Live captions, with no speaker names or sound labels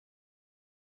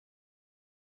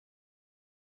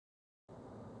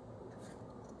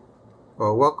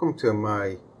Well, welcome to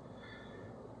my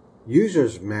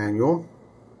user's manual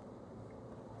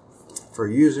for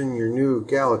using your new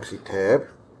Galaxy Tab.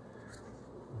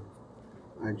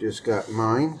 I just got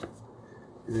mine,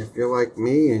 and if you're like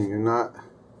me and you're not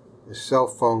a cell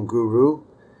phone guru,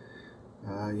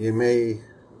 you may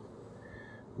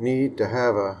need to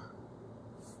have a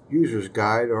user's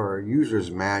guide or a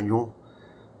user's manual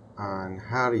on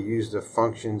how to use the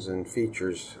functions and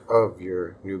features of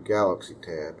your new Galaxy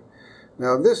Tab.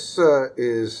 Now this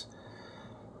is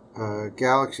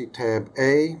Galaxy Tab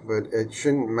A, but it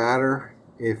shouldn't matter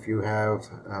if you have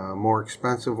a more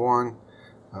expensive one.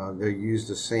 They use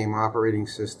the same operating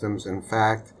systems. In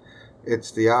fact,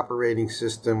 it's the operating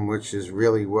system which is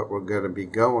really what we're going to be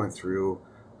going through.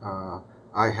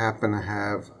 I happen to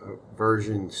have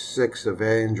version 6 of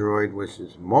Android, which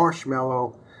is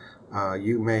Marshmallow.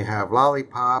 You may have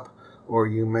Lollipop, or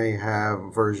you may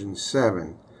have version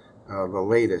 7, the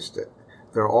latest.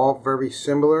 They're all very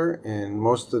similar, and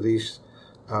most of these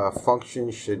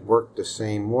functions should work the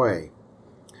same way.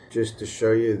 Just to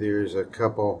show you, there's a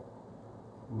couple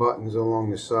buttons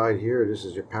along the side here. This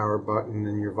is your power button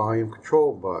and your volume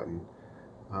control button.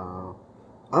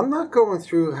 I'm not going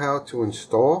through how to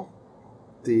install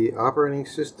the operating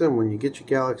system. When you get your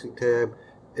Galaxy Tab,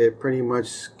 it pretty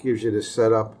much gives you the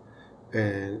setup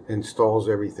and installs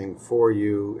everything for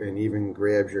you, and even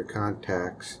grabs your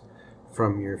contacts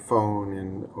from your phone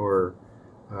and or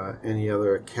any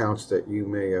other accounts that you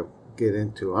may get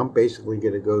into. I'm basically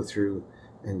going to go through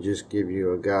and just give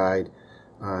you a guide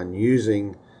on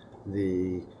using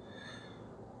the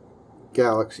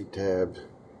Galaxy Tab.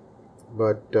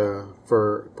 But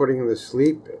for putting it to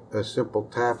sleep, a simple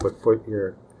tap would put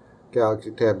your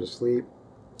Galaxy Tab to sleep.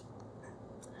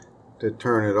 To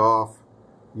turn it off,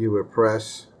 you would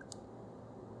press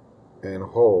and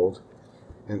hold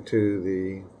until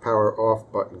the power off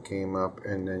button came up,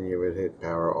 and then you would hit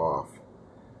power off.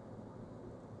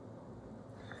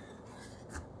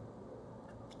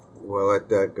 We'll let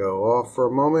that go off for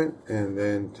a moment, and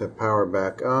then to power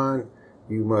back on,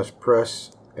 you must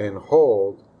press and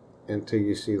hold until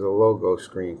you see the logo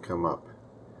screen come up.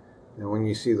 And when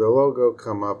you see the logo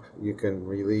come up, you can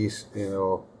release and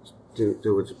it'll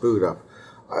do its boot up.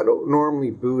 I don't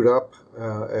normally boot up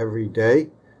every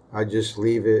day. I just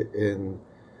leave it in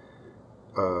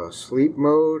sleep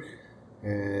mode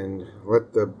and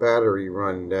let the battery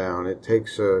run down. It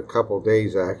takes a couple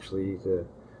days actually,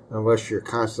 unless you're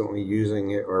constantly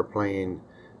using it or playing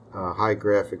high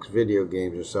graphics video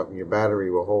games or something. Your battery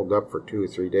will hold up for 2 or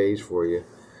 3 days for you.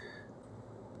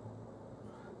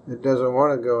 It doesn't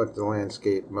want to go into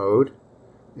landscape mode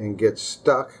and get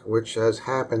stuck, which has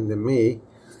happened to me.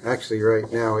 Actually,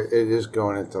 right now it is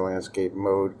going into landscape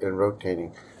mode and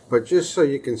rotating. But just so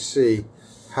you can see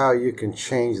how you can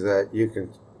change that, you can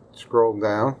scroll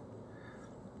down.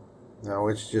 Now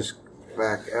let's just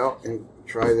back out and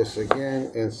try this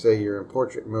again and say you're in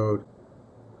portrait mode.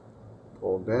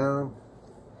 Pull down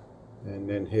and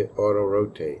then hit auto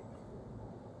rotate.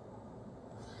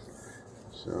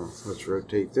 So let's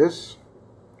rotate this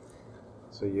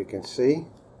so you can see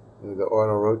the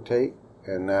auto rotate,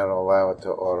 and that'll allow it to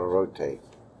auto rotate.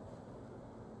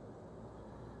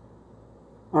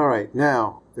 Alright,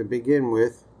 now to begin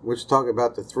with, let's talk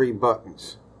about the 3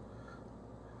 buttons.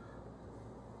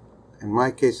 In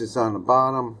my case, it's on the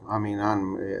bottom. I mean,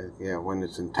 when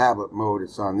it's in tablet mode,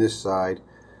 it's on this side.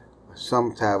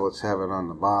 Some tablets have it on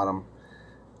the bottom.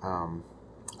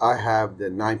 I have the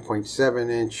 9.7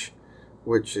 inch,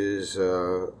 which is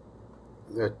the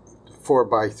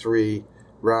 4:3,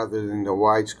 rather than the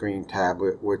widescreen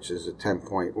tablet, which is a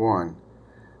 10.1.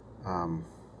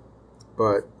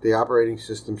 But the operating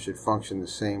system should function the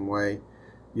same way.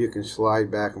 You can slide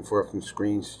back and forth from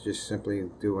screens just simply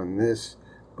doing this.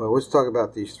 But let's talk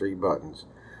about these 3 buttons.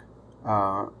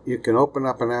 You can open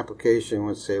up an application,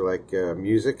 let's say like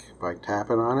music, by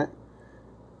tapping on it.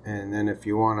 And then if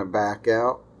you want to back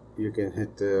out, you can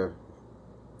hit the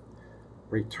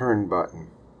return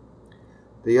button.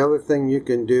 The other thing you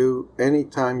can do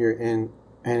anytime you're in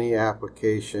any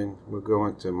application, we'll go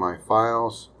into my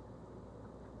files.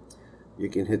 You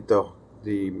can hit the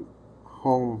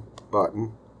home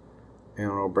button and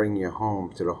it'll bring you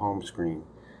home to the home screen.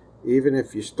 Even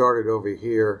if you started over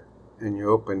here and you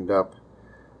opened up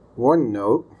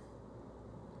OneNote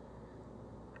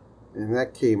and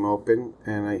that came open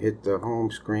and I hit the home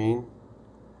screen,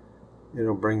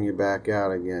 it'll bring you back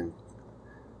out again.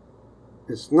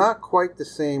 It's not quite the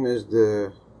same as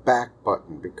the back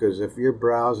button, because if you're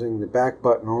browsing, the back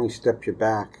button only steps you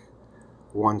back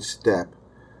 1 step,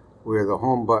 where the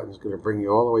home button is going to bring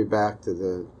you all the way back to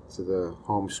the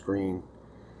home screen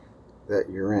that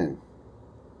you're in.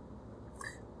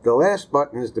 The last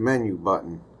button is the menu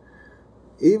button.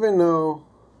 Even though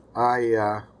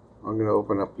I'm going to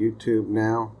open up YouTube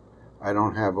now. I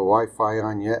don't have a Wi-Fi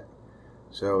on yet,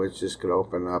 so it's just going to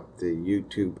open up the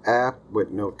YouTube app with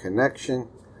no connection.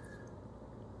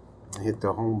 Hit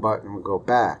the home button and go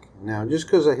back. Now, just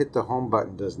because I hit the home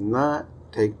button does not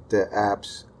take the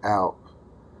apps out.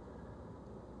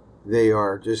 They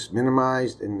are just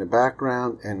minimized in the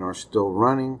background and are still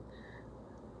running.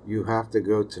 You have to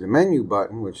go to the menu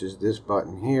button, which is this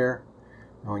button here.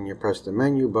 And when you press the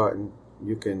menu button,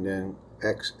 you can then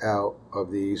X out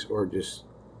of these or just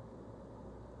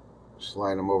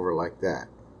slide them over like that.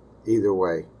 Either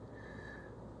way.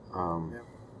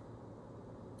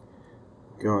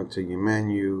 Go into your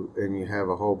menu and you have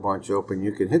a whole bunch open.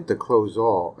 You can hit the close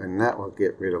all and that will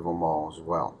get rid of them all as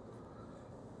well.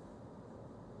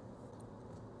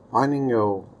 Finding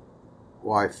your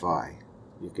Wi-Fi.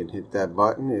 You can hit that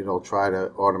button. It'll try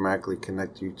to automatically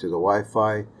connect you to the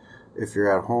Wi-Fi. If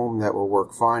you're at home, that will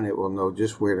work fine. It will know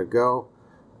just where to go.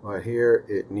 But here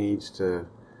it needs to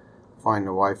find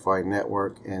the Wi-Fi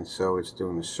network, and so it's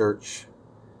doing a search.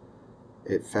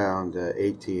 It found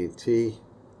AT&T.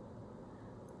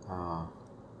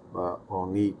 But we'll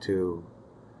need to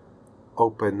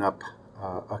open up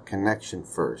a connection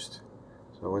first.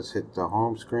 So let's hit the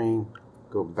home screen,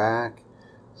 go back.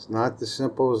 It's not as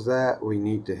simple as that. We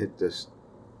need to hit this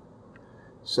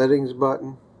settings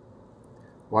button,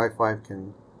 Wi-Fi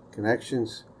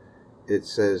connections. It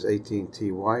says AT&T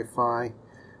Wi-Fi,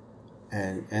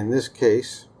 and in this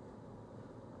case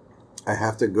I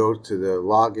have to go to the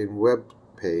login web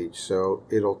page, so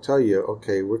it'll tell you,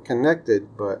 okay, we're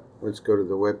connected, but let's go to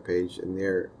the web page, and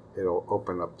there it'll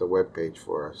open up the web page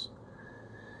for us.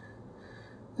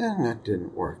 And that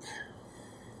didn't work.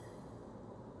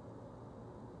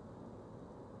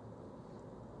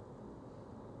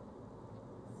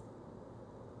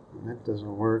 And that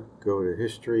doesn't work. Go to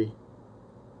history,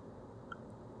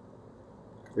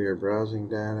 clear browsing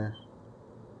data,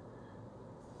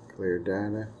 clear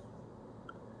data.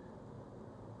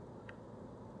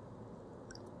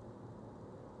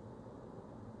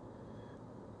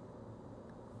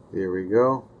 There we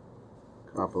go.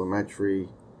 Complimentary.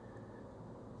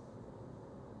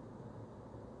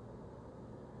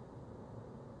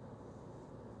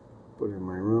 Put in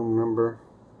my room number.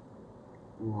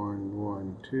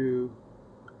 112.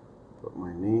 Put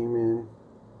my name in.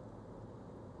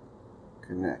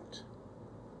 Connect.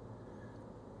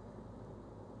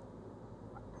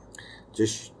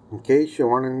 Just in case you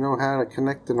want to know how to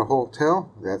connect in a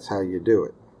hotel, that's how you do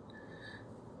it.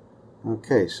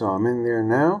 Okay, so I'm in there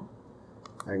now.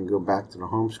 I can go back to the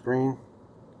home screen,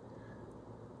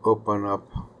 open up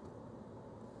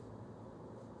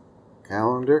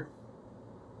calendar,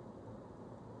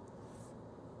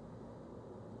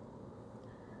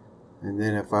 and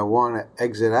then if I want to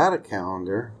exit out of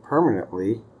calendar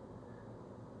permanently,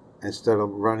 instead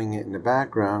of running it in the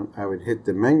background, I would hit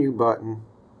the menu button,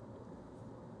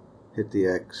 hit the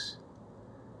X,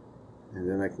 and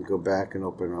then I can go back and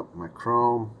open up my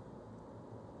Chrome,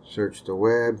 search the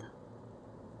web,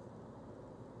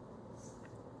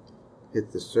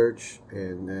 hit the search,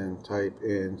 and then type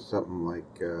in something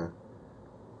like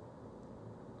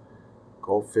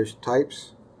goldfish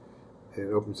types. It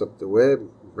opens up the web,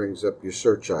 brings up your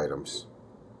search items.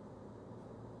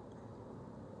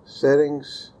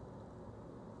 Settings,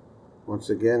 once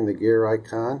again the gear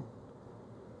icon.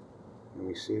 Let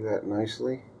me see that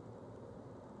nicely.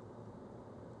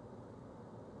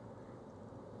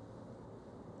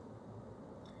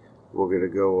 We're going to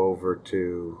go over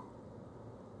to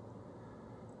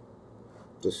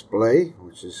display,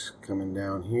 which is coming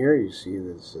down here. You see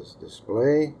that it says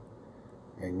display,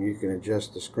 and you can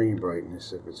adjust the screen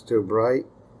brightness if it's too bright,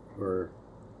 or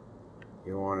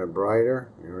you want it brighter,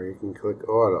 or you can click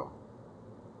auto.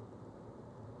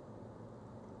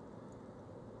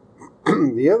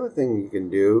 The other thing you can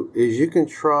do is you can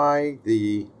try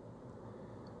the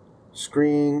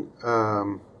screen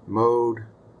mode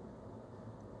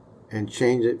and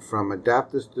change it from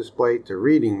adaptive display to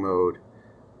reading mode.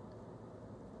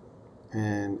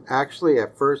 And actually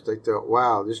at first I thought,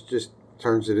 wow, this just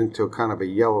turns it into kind of a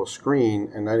yellow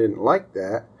screen, and I didn't like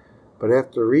that. But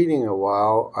after reading a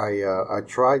while, I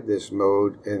tried this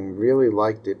mode and really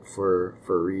liked it for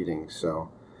reading. So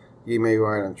you may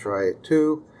want to try it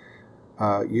too.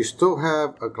 You still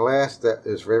have a glass that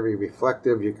is very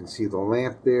reflective. You can see the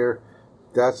lamp there.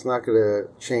 That's not going to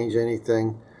change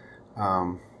anything.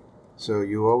 So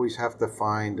you always have to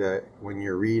find, when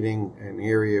you're reading, an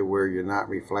area where you're not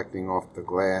reflecting off the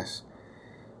glass.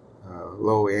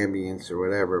 low ambience or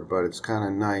whatever, but it's kind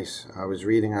of nice. I was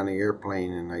reading on the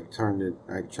airplane and I turned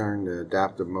the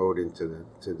adaptive mode into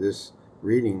this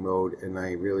reading mode, and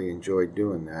I really enjoyed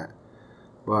doing that.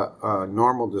 But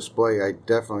normal display, I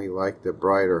definitely like the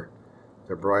brighter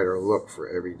look for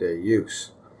everyday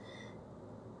use.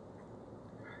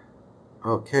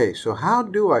 Okay, so how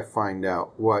do I find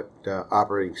out what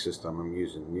operating system I'm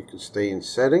using? You can stay in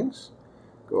settings,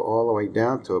 go all the way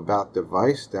down to about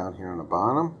device down here on the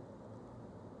bottom,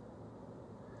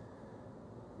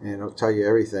 and it'll tell you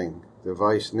everything.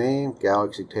 Device name,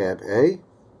 Galaxy Tab A,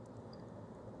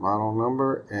 model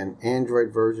number, and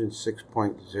Android version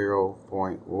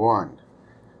 6.0.1.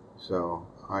 So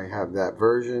I have that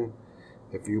version.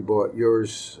 If you bought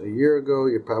yours a year ago,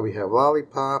 you probably have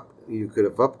Lollipop. You could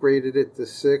have upgraded it to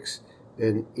 6,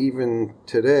 and even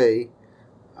today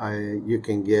you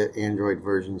can get Android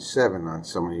version 7 on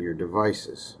some of your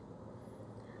devices.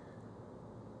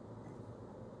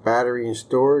 Battery and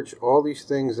storage, all these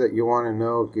things that you want to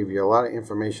know, give you a lot of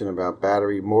information about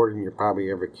battery, more than you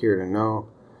probably ever care to know.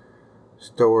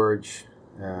 Storage,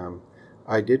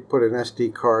 I did put an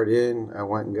SD card in. I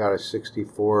went and got a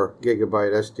 64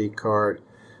 gigabyte SD card.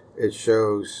 It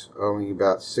shows only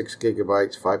about 6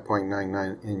 gigabytes,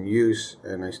 5.99 in use,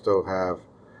 and I still have,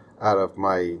 out of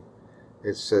my,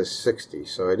 it says 60.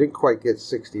 So I didn't quite get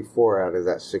 64 out of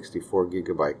that 64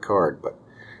 gigabyte card, but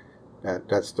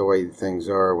that's the way things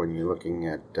are when you're looking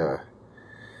at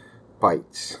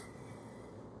bytes.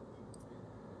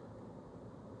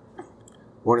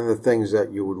 One of the things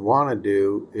that you would want to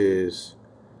do is,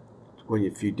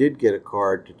 if you did get a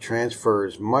card, to transfer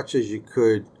as much as you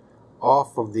could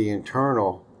off of the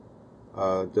internal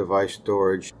device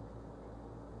storage.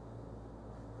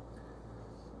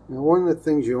 Now, one of the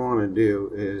things you want to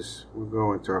do is, we'll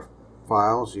go into our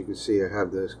files. You can see I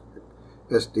have this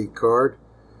SD card,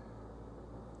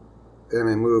 and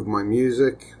I move my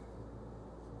music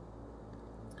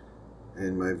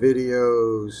and my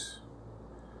videos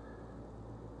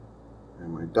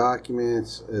and my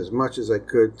documents as much as I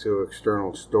could to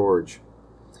external storage.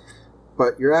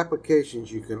 But your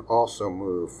applications you can also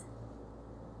move.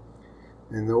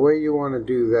 And the way you want to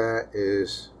do that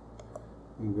is,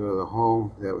 you go to the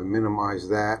home, that would minimize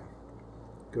that.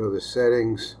 Go to the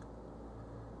settings,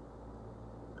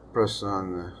 press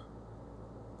on the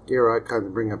gear icon to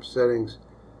bring up settings,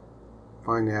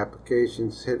 find the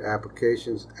applications, hit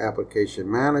applications,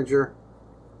 application manager.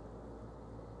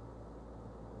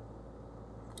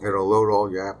 It'll load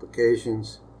all your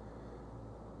applications.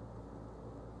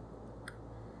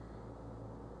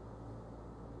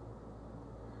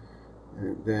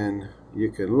 And then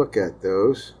you can look at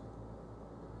those,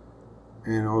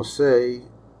 and it'll say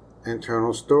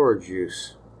internal storage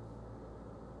use.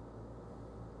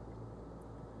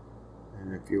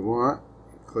 And if you want,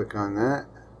 click on that.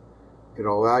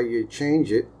 It'll allow you to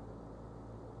change it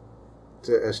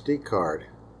to SD card.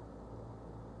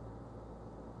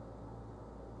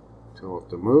 Tell it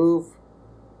to move.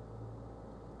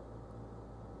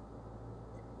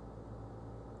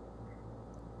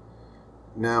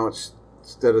 Now it's,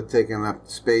 instead of taking up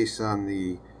space on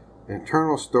the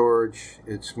internal storage,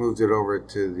 it's moved it over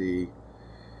to the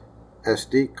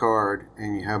SD card,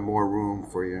 and you have more room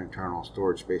for your internal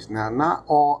storage space. Now, not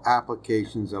all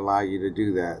applications allow you to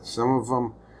do that. Some of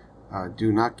them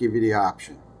do not give you the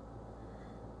option.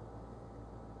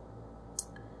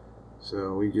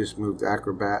 So we just moved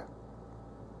Adobe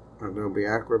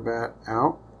Acrobat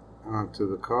out onto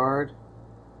the card.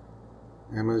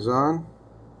 Amazon.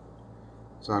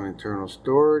 It's on internal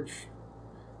storage.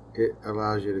 It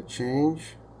allows you to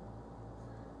change.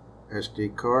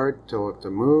 SD card, tell it to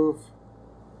move.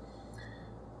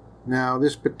 Now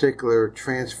this particular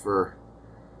transfer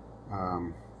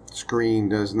screen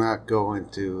does not go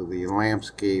into the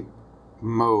landscape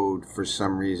mode for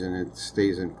some reason. It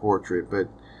stays in portrait, but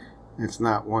it's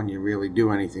not one you really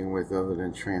do anything with other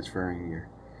than transferring your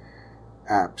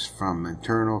apps from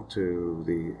internal to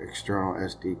the external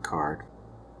SD card.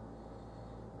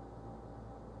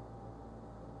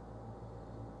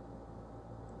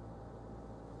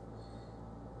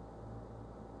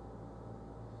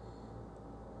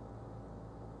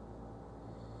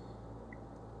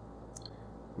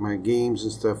 My games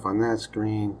and stuff on that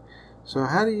screen. So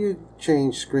how do you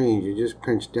change screens? You just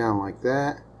pinch down like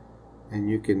that, and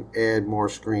you can add more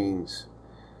screens.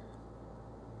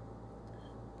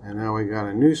 And now we got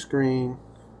a new screen.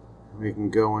 We can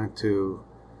go into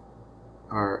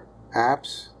our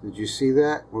apps. Did you see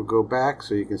that? We'll go back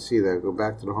so you can see that. Go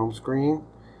back to the home screen.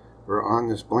 We're on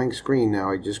this blank screen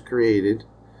now I just created.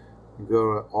 We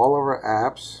go to all of our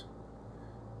apps.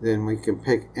 Then we can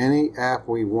pick any app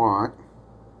we want.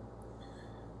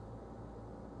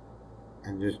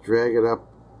 and just drag it up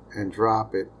and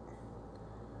drop it,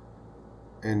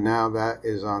 and now that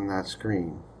is on that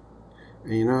screen.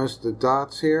 And you notice the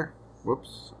dots here?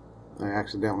 Whoops, I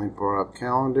accidentally brought up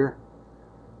calendar.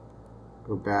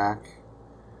 Go back,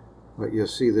 but you'll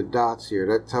see the dots here.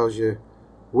 That tells you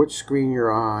which screen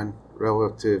you're on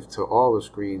relative to all the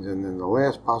screens, and then the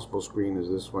last possible screen is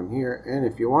this one here. And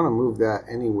if you want to move that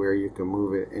anywhere, you can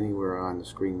move it anywhere on the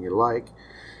screen you like.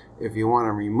 If you want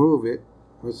to remove it,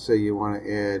 let's say you want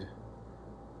to add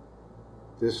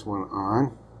this one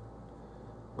on,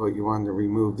 but you want to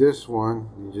remove this one,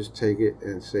 you just take it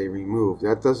and say remove.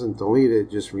 That doesn't delete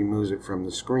it, just removes it from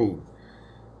the screen.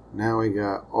 Now we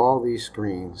got all these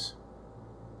screens.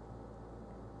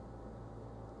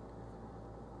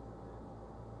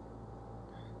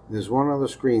 There's one other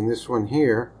screen, this one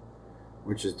here,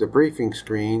 which is the briefing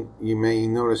screen. You may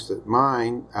notice that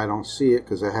mine, I don't see it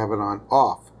because I have it on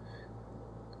off.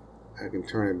 I can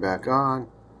turn it back on,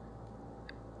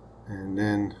 and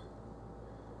then,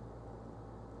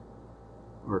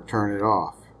 or turn it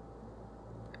off.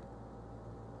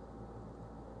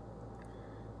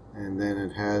 And then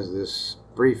it has this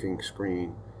briefing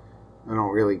screen. I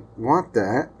don't really want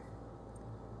that,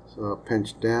 so I'll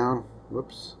pinch down.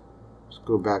 Whoops. Let's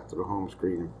go back to the home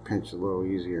screen and pinch a little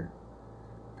easier.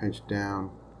 Pinch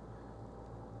down,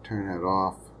 turn that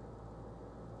off,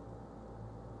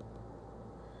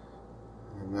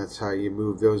 and that's how you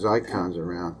move those icons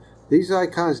around. These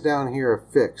icons down here are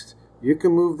fixed. You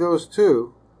can move those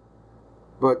too,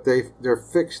 but they're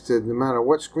fixed to no matter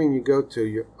what screen you go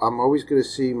to. I'm always going to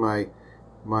see my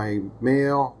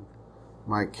mail,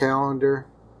 my calendar,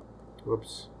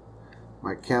 whoops,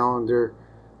 my calendar,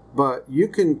 but you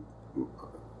can.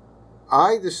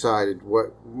 I decided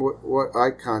what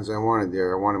icons I wanted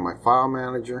there. I wanted my file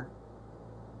manager,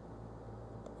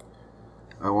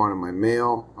 I wanted my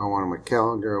mail, I wanted my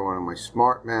calendar, I wanted my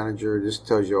smart manager. This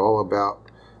tells you all about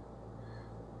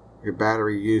your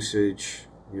battery usage,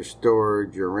 your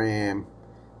storage, your RAM,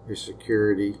 your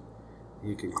security.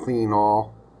 You can clean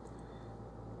all.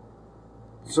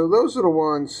 So those are the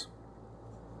ones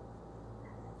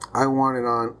I wanted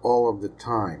on all of the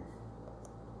time.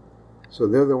 So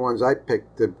they're the ones I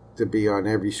picked to be on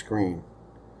every screen.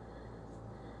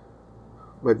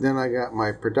 But then I got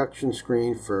my production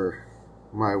screen for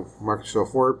my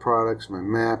Microsoft Word products, my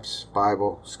maps,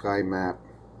 Bible, Sky Map.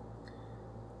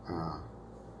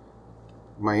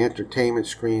 My entertainment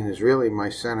screen is really my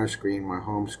center screen, my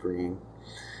home screen.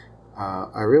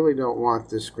 I really don't want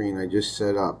this screen I just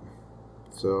set up.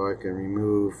 So I can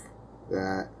remove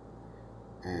that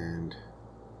and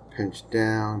pinch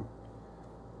down,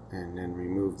 and then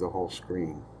remove the whole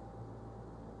screen.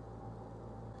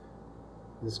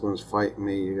 This one's fighting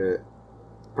me. You gotta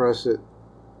press it,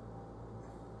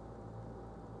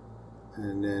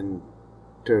 and then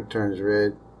till it turns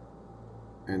red,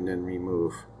 and then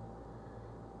remove.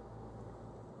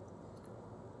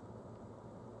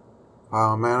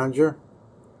 File Manager.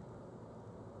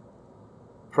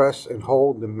 Press and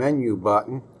hold the menu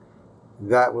button.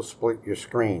 That will split your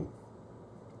screen.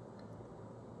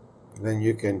 Then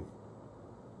you can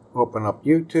open up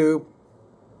YouTube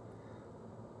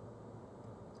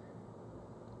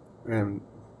and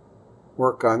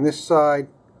work on this side,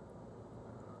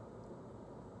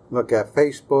 look at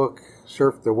Facebook,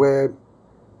 surf the web,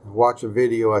 and watch a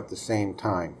video at the same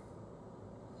time.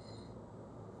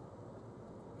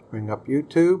 Bring up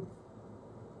YouTube.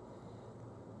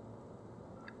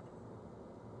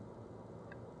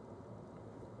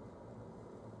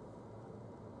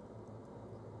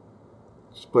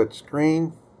 Split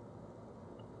screen.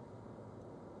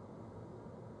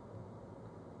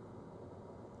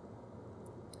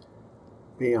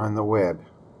 Be on the web.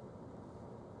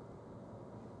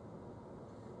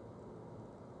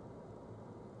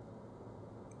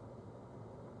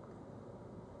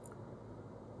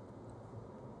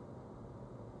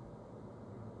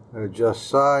 Adjust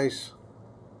size.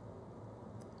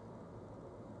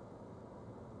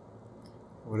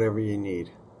 Whatever you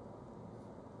need.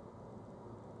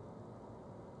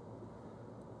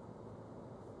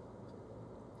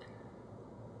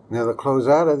 Now to close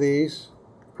out of these,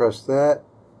 press that.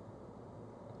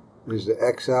 There's the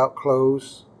X out,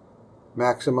 close,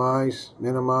 maximize,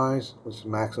 minimize. Let's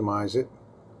maximize it.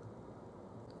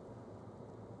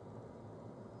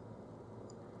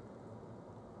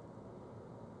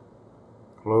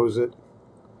 Close it.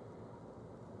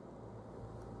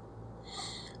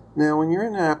 Now when you're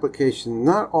in an application,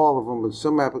 not all of them, but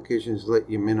some applications let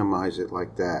you minimize it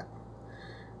like that.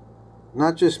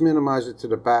 Not just minimize it to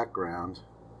the background,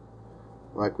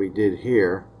 like we did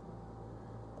here,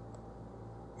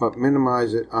 but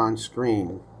minimize it on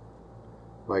screen.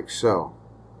 like so.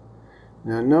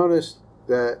 Now notice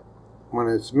that when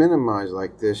it's minimized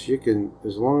like this, you can,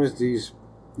 as long as these,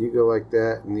 you go like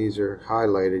that and these are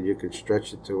highlighted, you can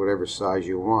stretch it to whatever size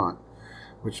you want,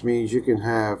 which means you can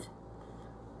have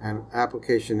an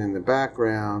application in the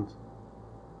background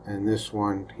and this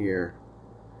one here,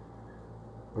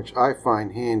 which I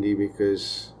find handy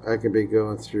because I can be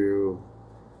going through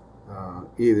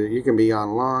either you can be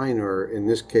online, or in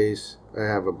this case I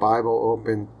have a Bible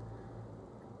open.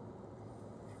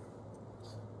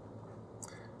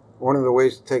 One of the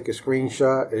ways to take a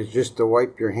screenshot is just to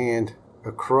wipe your hand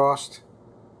across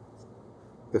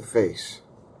the face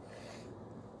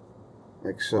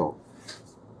like so.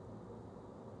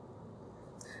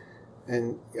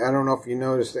 And I don't know if you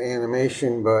noticed the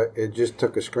animation, but it just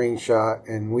took a screenshot,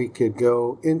 and we could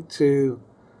go into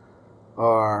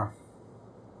our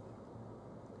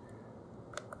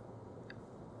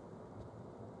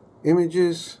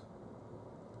images,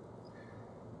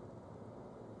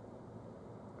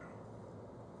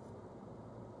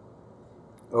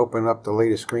 open up the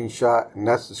latest screenshot, and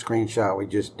that's the screenshot we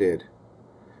just did,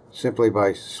 simply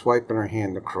by swiping our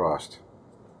hand across.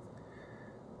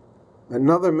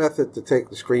 Another method to take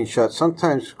the screenshot,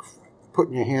 sometimes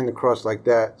putting your hand across like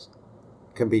that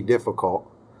can be difficult,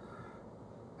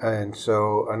 and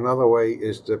so another way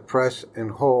is to press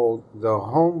and hold the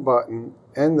home button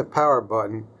and the power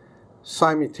button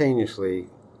simultaneously.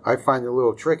 I find it a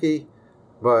little tricky,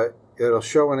 but it'll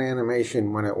show an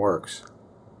animation when it works.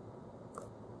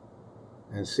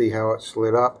 And see how it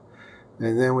slid up.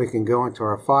 And then we can go into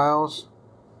our files.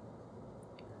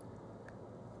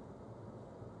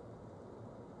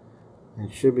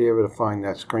 And should be able to find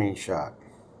that screenshot.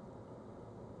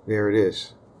 There it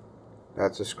is.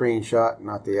 That's a screenshot,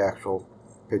 not the actual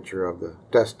picture of the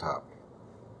desktop.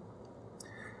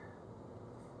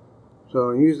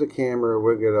 So use the camera,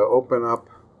 we're going to open up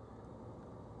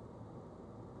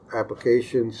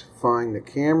applications, find the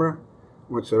camera.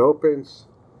 Once it opens,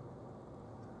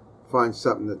 find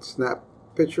something to snap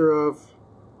a picture of,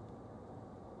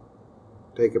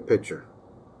 take a picture.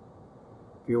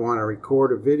 If you want to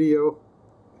record a video,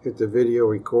 hit the video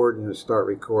record and start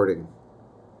recording.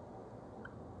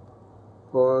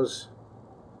 Pause,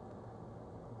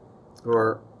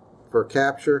 or for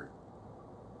capture,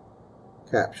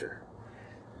 capture.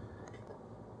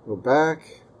 Go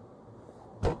back.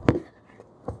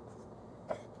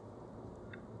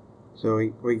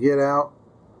 So we get out.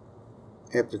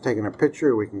 After taking a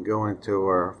picture, we can go into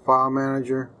our file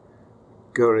manager,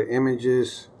 go to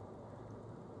images,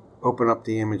 open up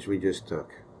the image we just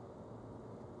took.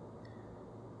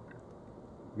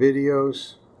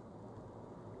 Videos,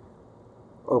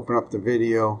 open up the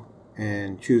video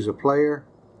and choose a player.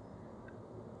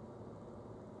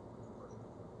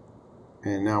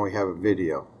 And now we have a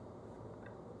video.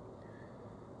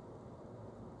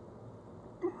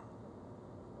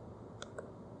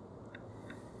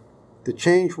 To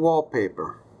change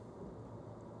wallpaper,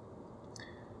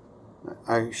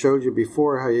 I showed you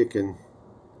before how you can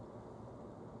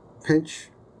pinch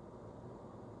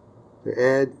to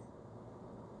add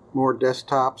more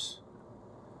desktops.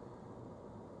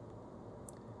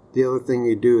 The other thing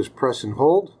you do is press and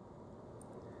hold,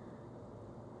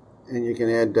 and you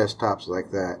can add desktops like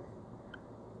that.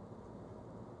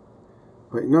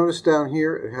 But notice down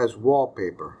here it has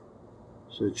wallpaper.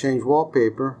 So to change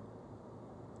wallpaper,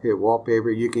 hit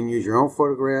wallpaper. You can use your own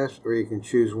photographs, or you can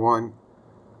choose one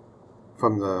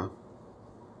from the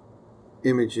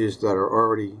images that are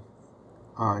already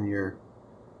on your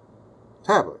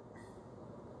tablet.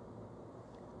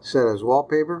 Set as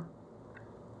wallpaper,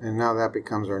 and now that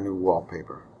becomes our new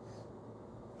wallpaper.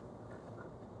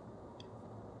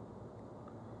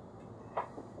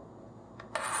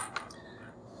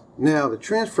 Now to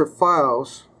transfer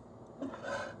files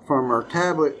from our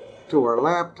tablet to our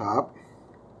laptop,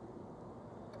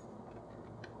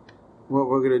 what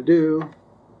we're going to do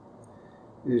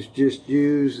is just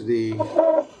use the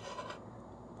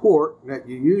port that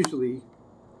you usually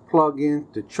plug in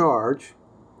to charge,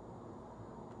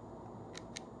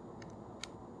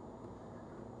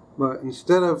 but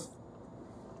instead of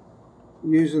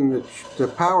using the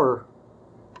power,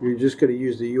 you're just going to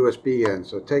use the USB end.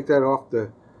 So take that off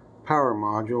the power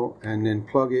module and then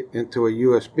plug it into a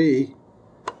USB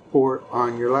port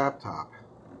on your laptop.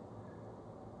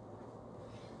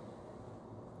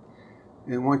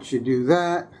 And once you do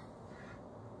that,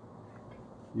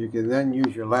 you can then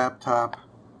use your laptop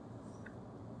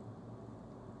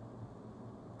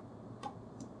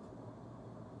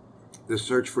to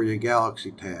search for your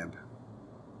Galaxy tab.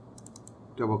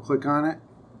 Double click on it.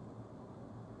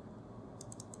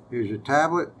 Here's your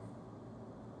tablet.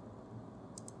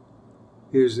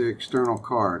 Here's the external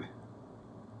card.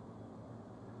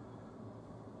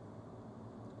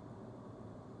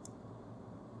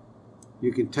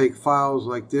 You can take files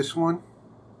like this one,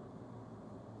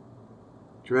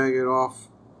 drag it off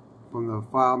from the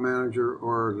file manager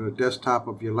or the desktop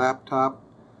of your laptop,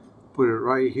 put it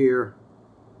right here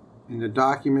in the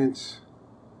documents,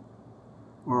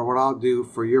 or what I'll do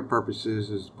for your purposes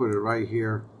is put it right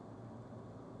here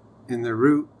in the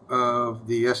root of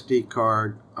the SD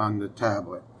card on the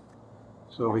tablet.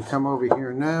 So we come over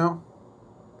here now,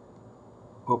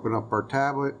 open up our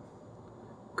tablet,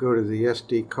 go to the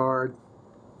SD card,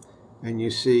 and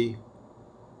you see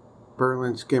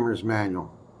Berlin Skimmer's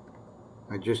manual.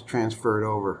 I just transferred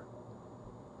over.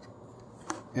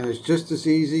 And it's just as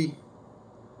easy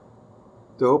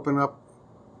to open up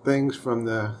things from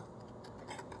the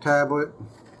tablet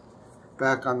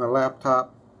back on the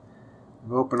laptop.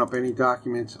 Open up any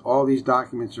documents. All these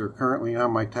documents are currently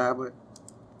on my tablet.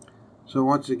 So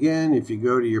once again, if you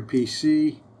go to your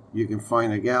PC, you can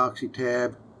find a Galaxy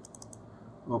tab,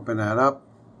 open that up,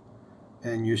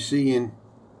 and you're seeing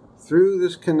through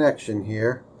this connection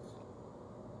here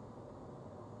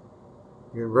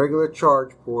your regular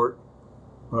charge port,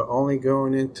 but only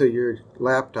going into your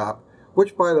laptop,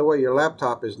 which by the way, your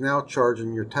laptop is now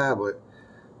charging your tablet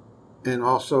and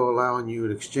also allowing you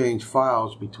to exchange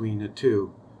files between the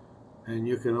two. And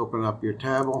you can open up your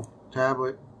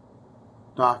tablet,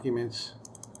 documents,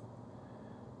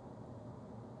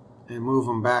 and move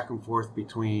them back and forth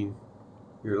between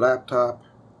your laptop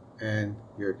and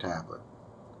your tablet.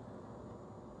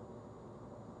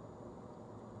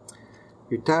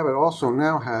 Your tablet also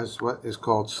now has what is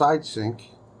called SideSync,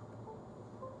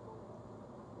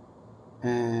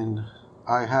 and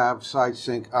I have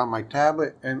SideSync on my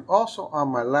tablet and also on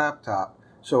my laptop,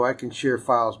 so I can share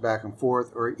files back and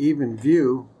forth or even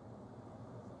view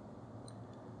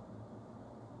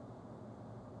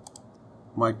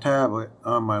my tablet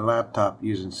on my laptop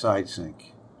using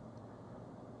SideSync.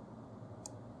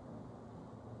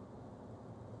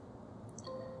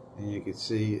 And you can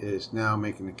see it's now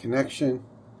making a connection,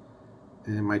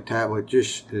 and my tablet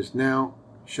just is now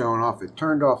showing off. It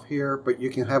turned off here, but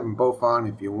you can have them both on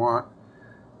if you want.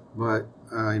 But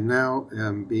I now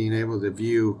am being able to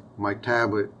view my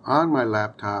tablet on my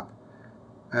laptop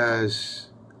as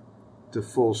the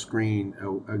full screen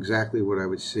of exactly what I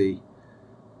would see.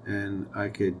 And I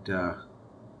could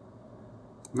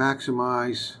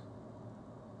maximize,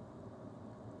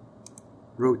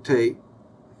 rotate,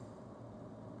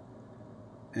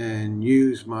 and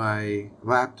use my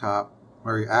laptop,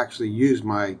 or actually use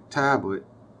my tablet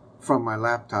from my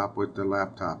laptop with the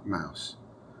laptop mouse.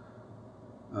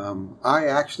 I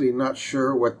actually am not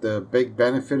sure what the big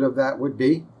benefit of that would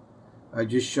be. I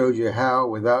just showed you how,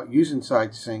 without using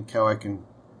SideSync, how I can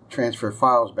transfer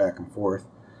files back and forth.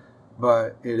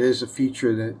 But it is a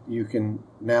feature that you can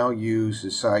now use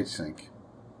as SideSync.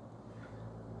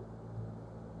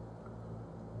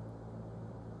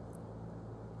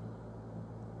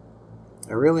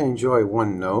 I really enjoy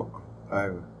OneNote.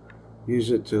 I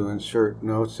use it to insert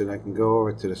notes, and I can go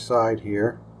over to the side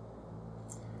here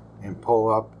and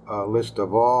pull up a list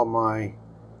of all my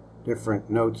different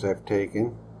notes I've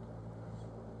taken.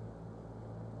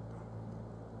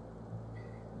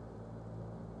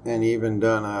 And even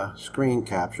done a screen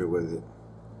capture with it.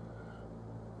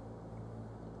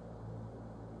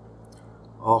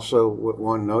 Also with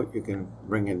OneNote, you can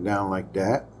bring it down like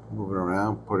that, move it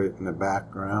around, put it in the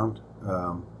background.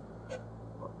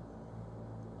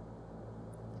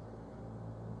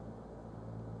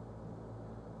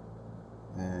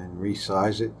 And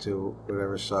resize it to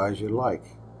whatever size you like.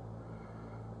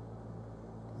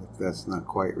 If that's not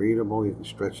quite readable, you can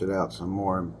stretch it out some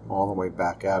more and all the way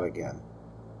back out again.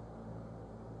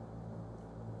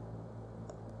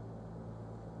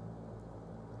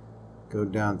 Go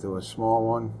down to a small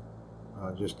one,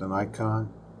 just an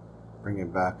icon, bring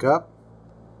it back up,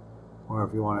 or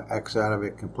if you want to X out of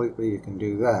it completely, you can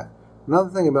do that. Another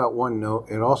thing about OneNote,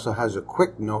 it also has a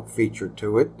quick note feature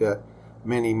to it that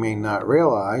many may not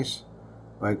realize,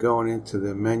 by going into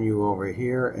the menu over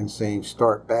here and saying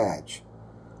Start Badge.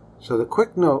 So the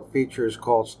quick note feature is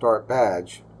called Start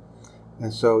Badge,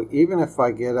 and so even if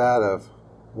I get out of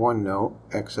OneNote,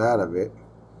 X out of it,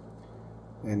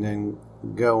 and then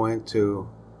go into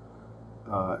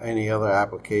any other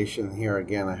application, here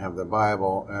again I have the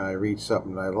Bible, and I read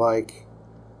something that I like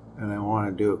and I want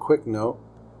to do a quick note,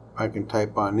 I can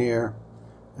type on there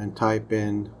and type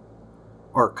in,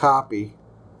 or copy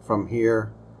from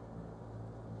here,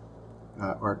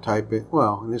 or type it,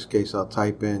 well in this case I'll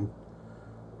type in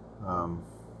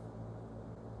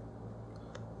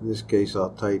In this case,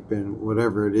 I'll type in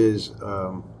whatever it is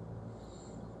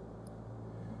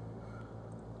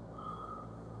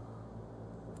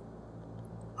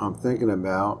I'm thinking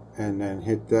about, and then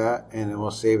hit that, and it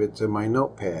will save it to my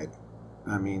notepad.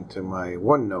 To my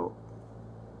OneNote.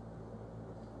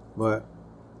 But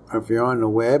if you're on the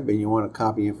web and you want to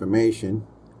copy information,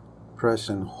 press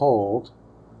and hold,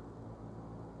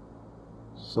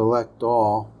 select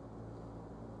all,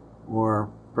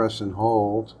 or press and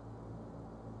hold,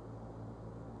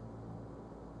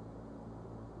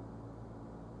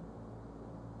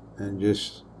 and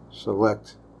just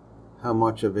select how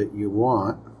much of it you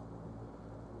want,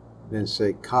 then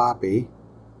say copy,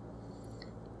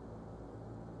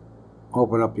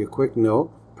 open up your quick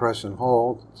note, press and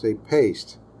hold, say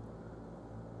paste,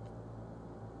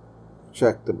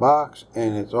 check the box,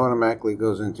 and it automatically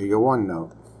goes into your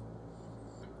OneNote.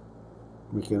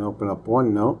 We can open up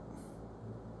OneNote.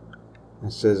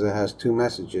 It says it has 2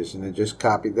 messages, and it just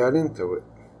copied that into it.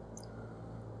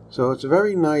 So it's a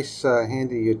very nice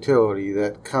handy utility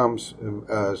that comes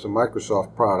as a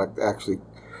Microsoft product, actually,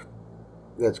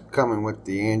 that's coming with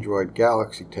the Android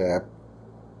Galaxy tab.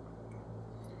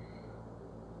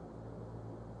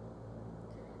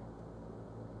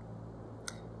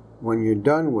 When you're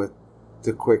done with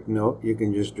the quick note, you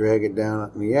can just drag it down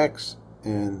on the X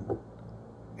and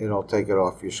it'll take it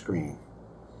off your screen.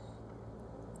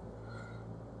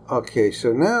 Okay,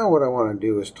 so now what I want to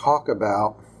do is talk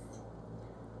about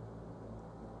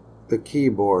the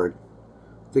keyboard.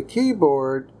 The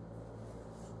keyboard,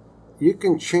 you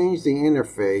can change the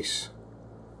interface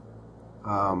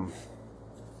by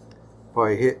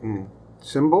hitting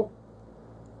symbol,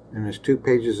 and there's 2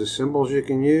 pages of symbols you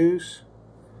can use,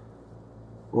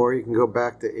 or you can go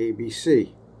back to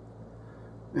ABC.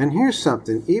 And here's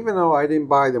something, even though I didn't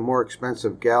buy the more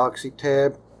expensive Galaxy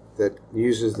tab that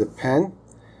uses the pen,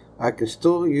 I can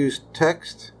still use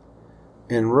text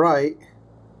and write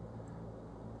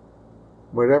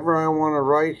whatever I want to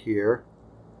write here,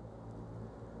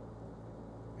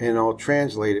 and it'll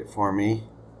translate it for me.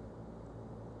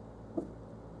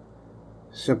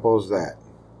 Simple as that.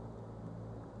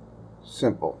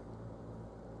 Simple.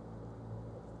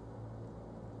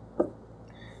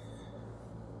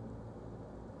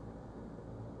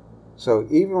 So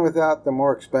even without the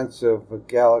more expensive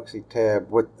Galaxy tab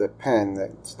with the pen,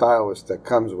 the stylus that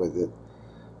comes with it,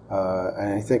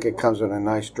 and I think it comes with a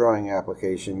nice drawing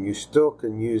application, you still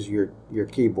can use your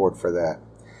keyboard for that.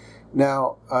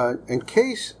 Now, in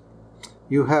case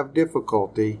you have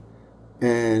difficulty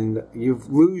and you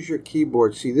lose your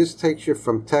keyboard, see, this takes you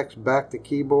from text back to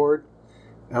keyboard,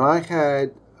 and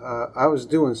I was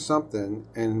doing something,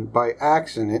 and by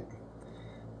accident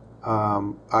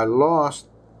I lost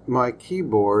my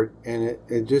keyboard, and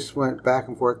it just went back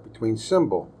and forth between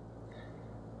symbol,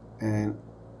 and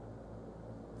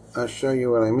I'll show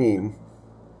you what I mean.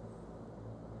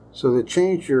 So to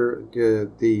change the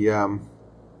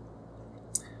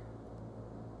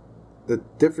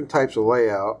different types of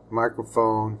layout,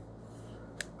 microphone,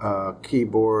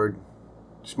 keyboard,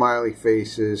 smiley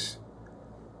faces,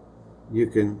 you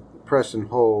can press and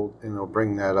hold and it'll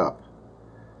bring that up.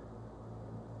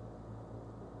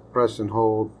 Press and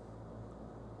hold.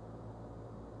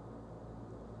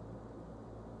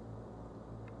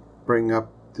 Bring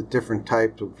up the different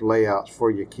types of layouts for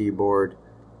your keyboard.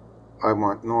 I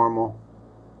want normal.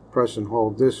 Press and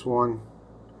hold this one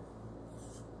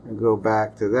and go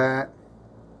back to that.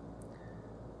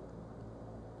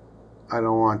 I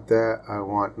don't want that. I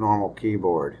want normal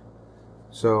keyboard.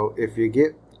 So if you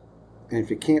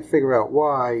can't figure out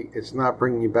why it's not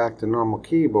bringing you back to normal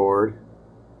keyboard,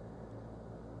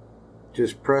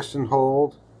 just press and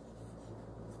hold,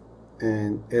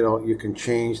 and you can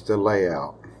change the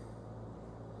layout.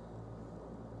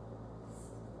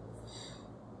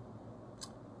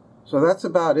 So that's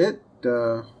about it.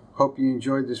 Hope you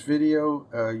enjoyed this video.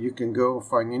 You can go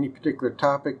find any particular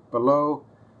topic below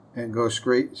and go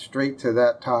straight to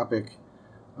that topic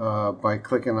by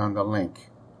clicking on the link.